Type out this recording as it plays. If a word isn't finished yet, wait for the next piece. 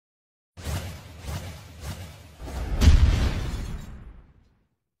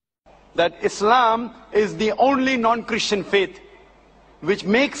that Islam is the only non-Christian faith which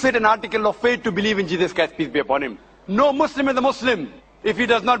makes it an article of faith to believe in Jesus Christ, peace be upon him. No Muslim is a Muslim if he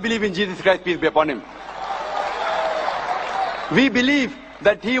does not believe in Jesus Christ, peace be upon him. We believe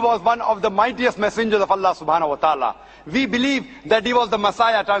that he was one of the mightiest messengers of Allah subhanahu wa ta'ala. We believe that he was the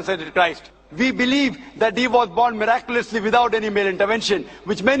Messiah, translated Christ. We believe that he was born miraculously without any male intervention,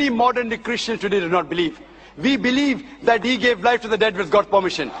 which many modern day Christians today do not believe. We believe that he gave life to the dead with God's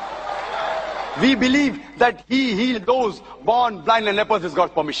permission. We believe that he healed those born blind and lepers with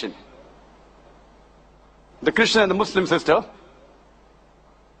God's permission. The Christian and the Muslim sister,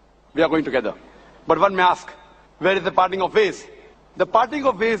 we are going together. But one may ask, where is the parting of ways? The parting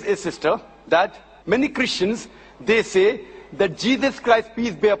of ways is, sister, that many Christians, they say that Jesus Christ,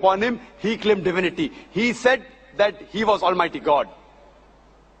 peace be upon him, he claimed divinity. He said that he was Almighty God.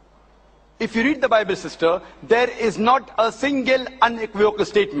 If you read the Bible, sister, there is not a single unequivocal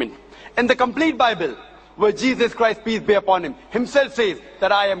statement in the complete Bible where Jesus Christ, peace be upon him, himself says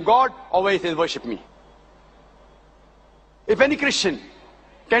that I am God, or where he says worship me. If any Christian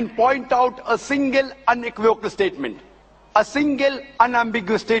can point out a single unequivocal statement, a single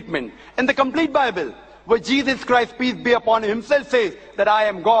unambiguous statement in the complete Bible where Jesus Christ, peace be upon him, himself says that I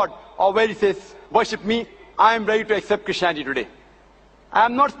am God, or where he says worship me, I am ready to accept Christianity today. I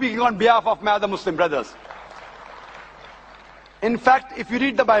am not speaking on behalf of my other Muslim brothers. In fact, if you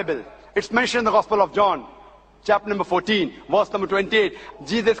read the Bible, it's mentioned in the Gospel of John, chapter number 14, verse number 28.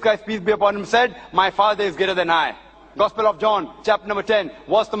 Jesus Christ, peace be upon him, said, my Father is greater than I. Gospel of John, chapter number 10,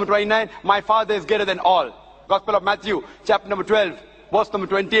 verse number 29, my Father is greater than all. Gospel of Matthew, chapter number 12, verse number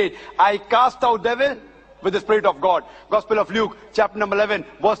 28, I cast out devil with the Spirit of God. Gospel of Luke, chapter number 11,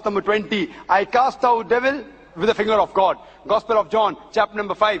 verse number 20, I cast out devil with the finger of God. Gospel of John, chapter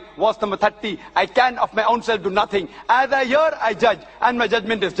number 5, verse number 30, I can of my own self do nothing. As I hear, I judge, and my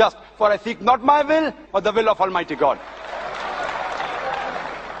judgment is just. For I seek not my will, but the will of Almighty God.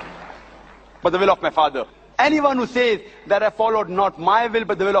 But the will of my Father. Anyone who says that I followed not my will,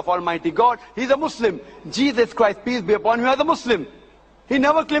 but the will of Almighty God, he's a Muslim. Jesus Christ, peace be upon him, he was a Muslim. He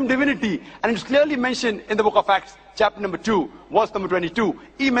never claimed divinity. And it's clearly mentioned in the book of Acts, chapter number 2, verse number 22.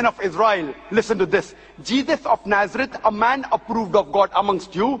 Ye men of Israel, listen to this. Jesus of Nazareth, a man approved of God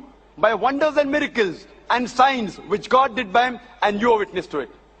amongst you, by wonders and miracles and signs which God did by him, and you are witness to it.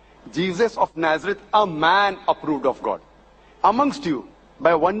 Jesus of Nazareth, a man approved of God amongst you,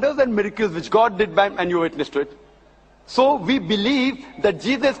 by wonders and miracles which God did by him, and you are witness to it. So we believe that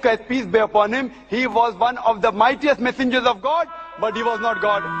Jesus Christ, peace be upon him, he was one of the mightiest messengers of God, but he was not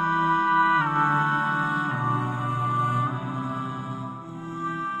God.